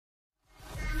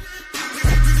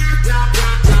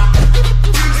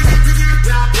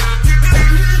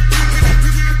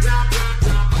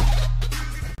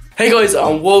Hey guys,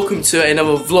 and welcome to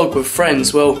another vlog with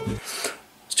friends. Well,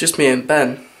 it's just me and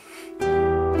Ben.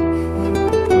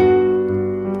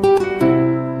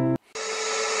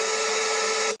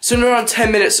 So in around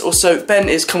 10 minutes or so, Ben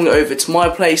is coming over to my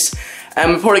place,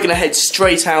 and we're probably going to head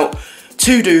straight out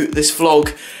to do this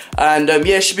vlog. And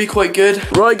yeah, it should be quite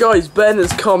good. Right guys, Ben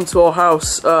has come to our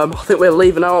house. I think we're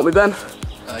leaving now, aren't we, Ben?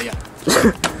 Yeah.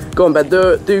 Go on, Ben,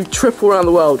 do triple around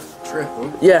the world.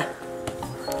 Triple? Yeah.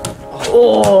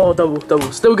 Oh,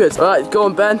 double, still good. Alright, go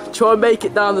on, Ben, try and make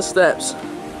it down the steps.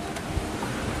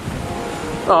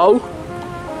 Oh,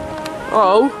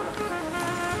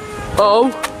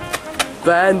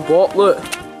 Ben, what, look.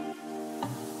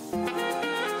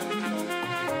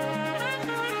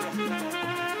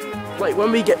 Like,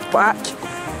 when we get back,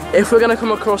 if we're gonna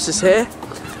come across this here,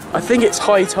 I think it's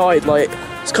high tide, like,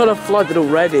 it's kind of flooded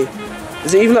already.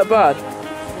 Is it even that bad?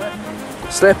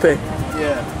 Slippy?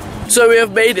 Yeah. So we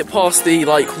have made it past the,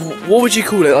 like, what would you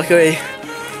call it? Like a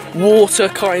water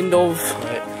kind of...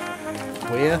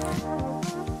 Where?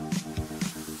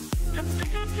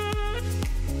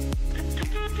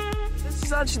 This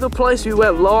is actually the place we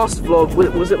went last vlog.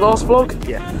 Was it last vlog?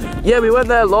 Yeah. Yeah, we went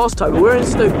there last time. We're in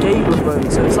Stoke Gable at the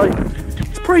moment, so it's like,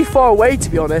 it's pretty far away to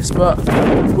be honest, but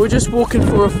we're just walking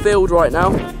through a field right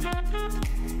now.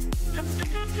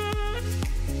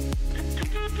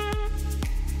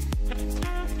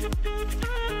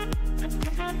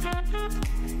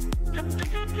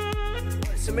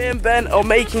 So me and Ben are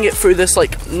making it through this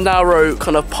like narrow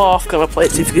kind of path kind of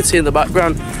place, if you can see in the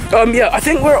background. Yeah, I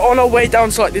think we're on our way down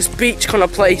to like this beach kind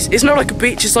of place. It's not like a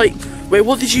beach, it's like, wait,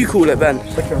 what did you call it, Ben?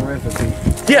 It's like a river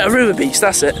beach. Yeah, a river beach,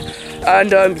 that's it.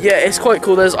 And yeah, it's quite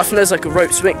cool. I think there's like a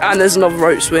rope swing, and there's another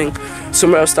rope swing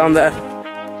somewhere else down there.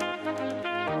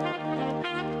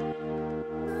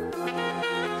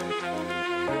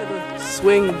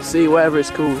 Swing, see, whatever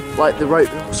it's called, like the rope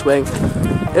swing.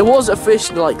 It was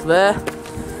officially like there,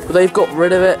 but they've got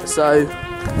rid of it, so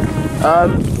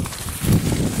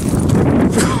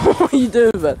what are you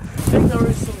doing, Ben? I think there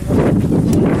is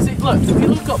something. See, look, if you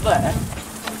look up there,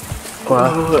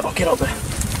 wow. I'll get up there.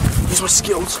 Use my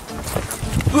skills.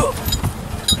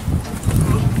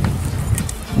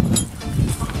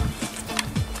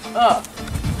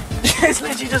 It's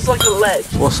literally just like a ledge.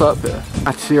 What's up here?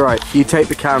 Actually, right, you take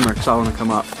the camera because I want to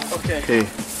come up. Okay.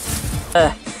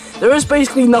 There is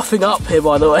basically nothing up here,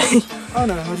 by the way. Oh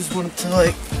no, I just wanted to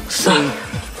like see.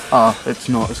 Oh, it's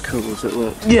not as cool as it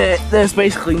looks. Yeah, there's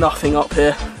basically nothing up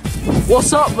here.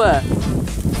 What's up there?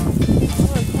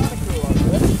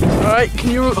 Alright,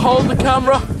 can you hold the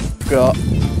camera? Got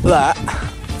that.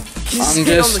 I'm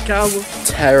just on the camera.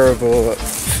 Terrible at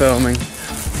filming.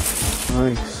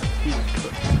 Nice.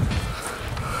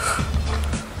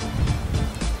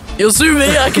 You'll zoom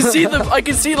in. I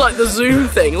can see like the zoom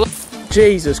thing. Look.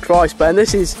 Jesus Christ, Ben,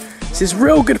 this is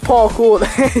real good parkour.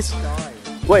 This.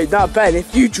 Wait, now Ben,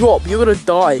 if you drop, you're gonna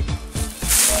die. I'm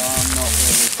not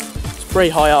really. It's pretty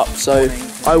high up, so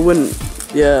I wouldn't.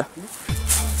 Yeah.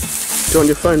 Do you want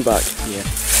your phone back? Yeah.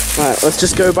 Right, let's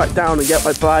just go back down and get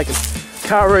my bag and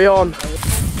carry on.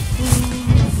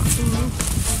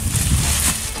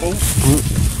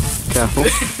 Careful.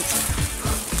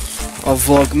 I'll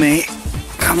vlog me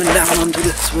coming down onto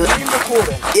this bit. Are you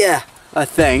recording? Yeah, I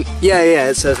think. Yeah,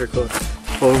 it says record.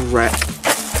 Or rec.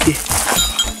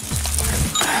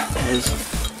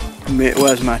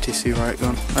 Where's Matty Sue right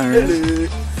gone? Oh, really?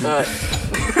 Alright.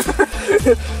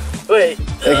 Wait.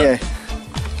 Okay.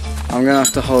 I'm gonna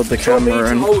have to hold the camera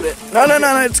and hold it. No,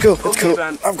 it's cool. It's Okay, cool.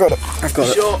 Ben. I've got it.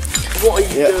 Sure. What are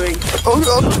you doing? Oh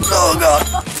god.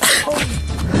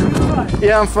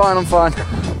 Yeah, I'm fine. Are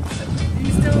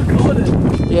you still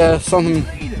recording? Yeah, something.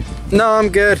 No, I'm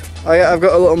good. I've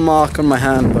got a little mark on my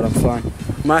hand, but I'm fine.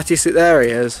 Matty, there he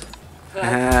is.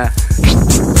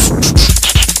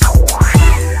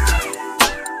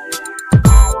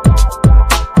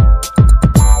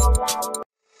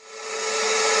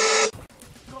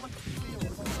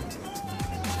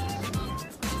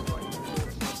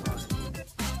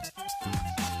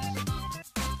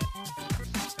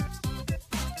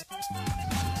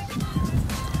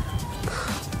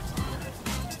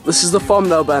 This is the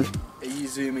thumbnail, Ben. Are you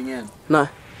zooming in? No,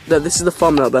 this is the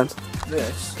thumbnail, Ben.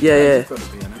 This? Yeah. Gotta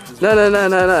be in it. No.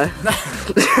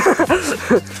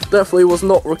 Definitely was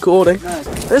not recording. No.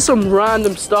 There's some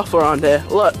random stuff around here.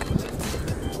 Look,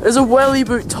 there's a welly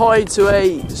boot tied to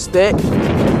a stick,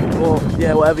 or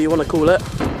yeah, whatever you want to call it.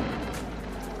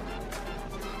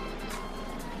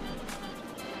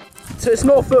 So it's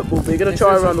not football, but you're gonna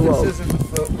try around the world. This isn't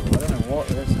football. I don't know what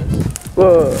this is.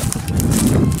 Whoa.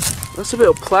 That's a bit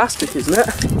of plastic, isn't it?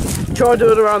 Try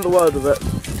doing it around the world with it.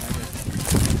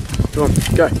 Come on,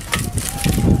 go.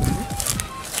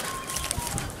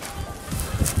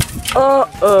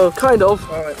 Kind of.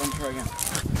 Alright, let me try again.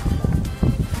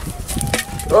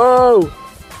 Oh!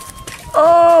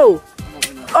 Oh!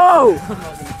 Oh! I'm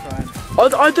not gonna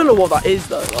try. I don't know what that is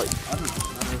though, like. I don't know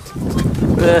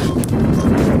what that is.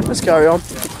 Yeah. Let's carry on.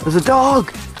 There's a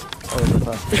dog!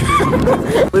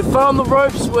 We found the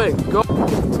rope swing. Go.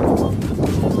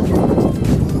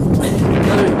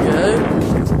 There we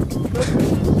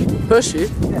go. Push you?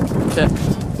 Yeah. Okay.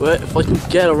 Wait, if I can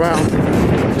get around.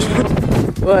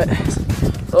 Wait.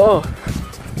 Oh.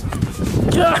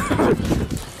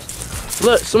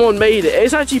 Look, someone made it.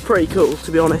 It's actually pretty cool,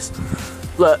 to be honest.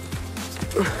 Look.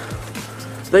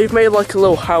 They've made like a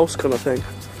little house kind of thing.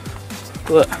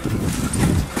 Look.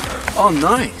 Oh,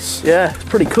 nice. Yeah, it's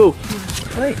pretty cool.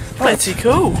 Hey, Pretty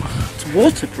cool. it's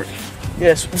waterproof.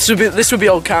 Yes, this would be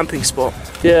our camping spot.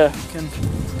 Yeah.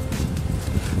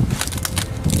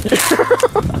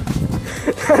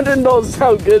 That did not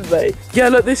sound good, mate. Yeah,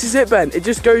 look, this is it, Ben. It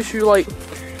just goes through like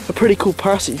a pretty cool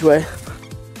passageway.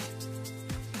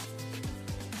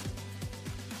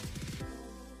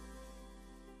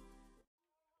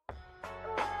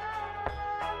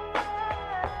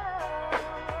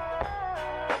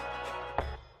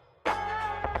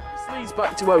 This leads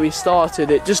back to where we started.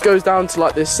 It just goes down to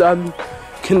like this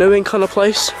canoeing kind of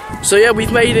place. So yeah,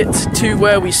 we've made it to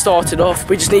where we started off.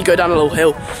 We just need to go down a little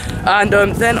hill, and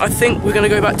then I think we're gonna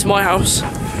go back to my house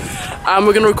and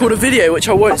we're gonna record a video, which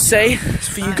I won't say, it's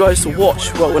for you guys to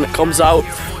watch when it comes out.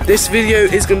 This video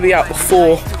is gonna be out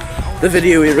before the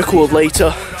video we record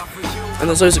later, and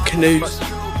there's loads of canoes.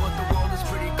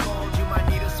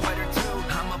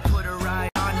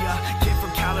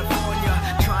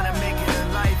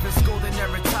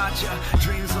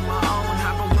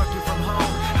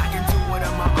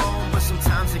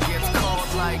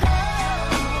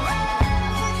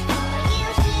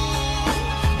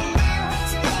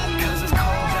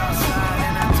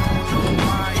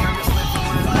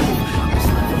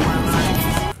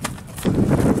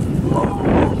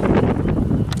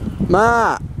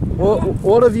 Matt,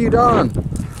 what have you done?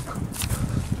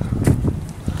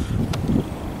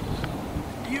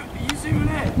 You zooming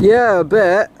in? Yeah, a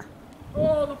bit.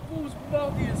 Oh, the pool's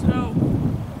foggy as hell.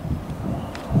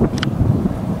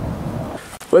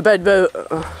 We're bed,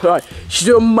 right, you should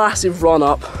do a massive run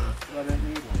up. I don't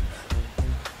need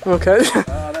one. Okay.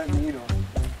 I don't need one.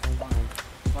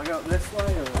 If I go this way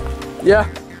or... Yeah.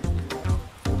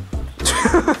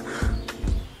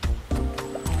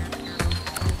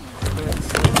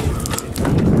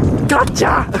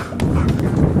 Gotcha!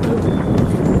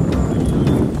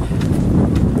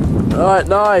 Alright,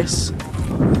 nice.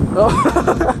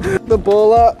 Oh. The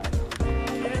ball up.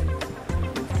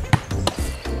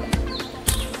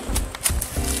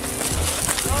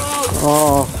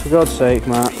 Oh, for God's sake,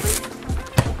 Matt.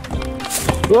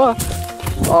 What?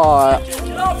 Oh,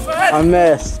 I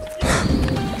missed.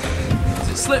 Is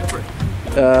it slippery?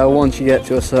 Once you get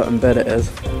to a certain bit, it is.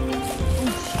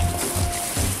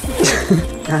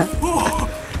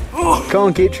 Come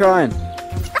on, keep trying.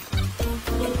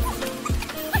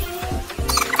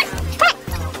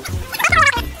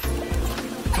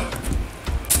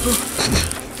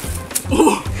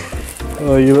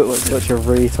 Oh, you look like such a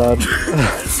retard.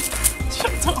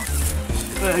 Shut up.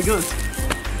 Very good.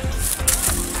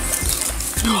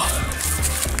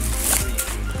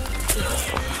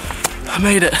 I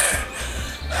made it.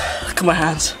 Look at my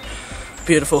hands.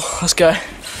 Beautiful. Let's go.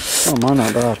 Oh, mine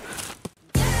not bad.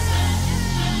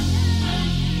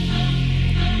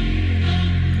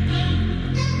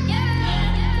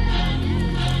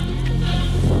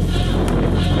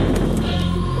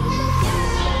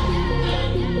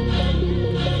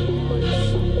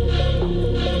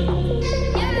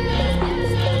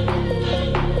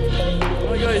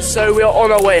 So we are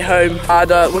on our way home, and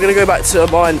we're going to go back to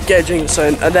mine, get a drink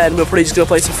soon, and then we're probably just going to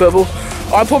play some football.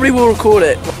 I probably will record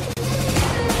it.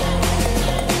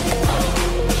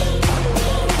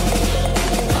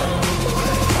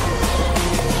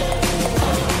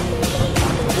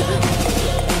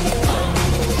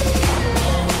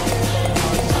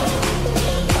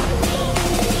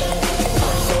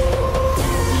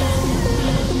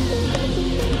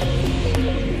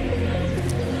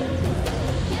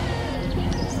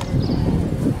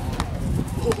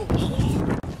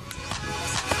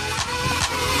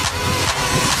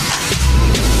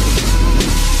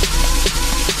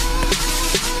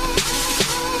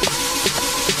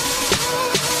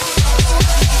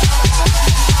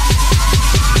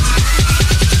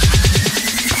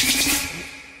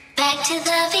 Back to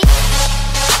the beat.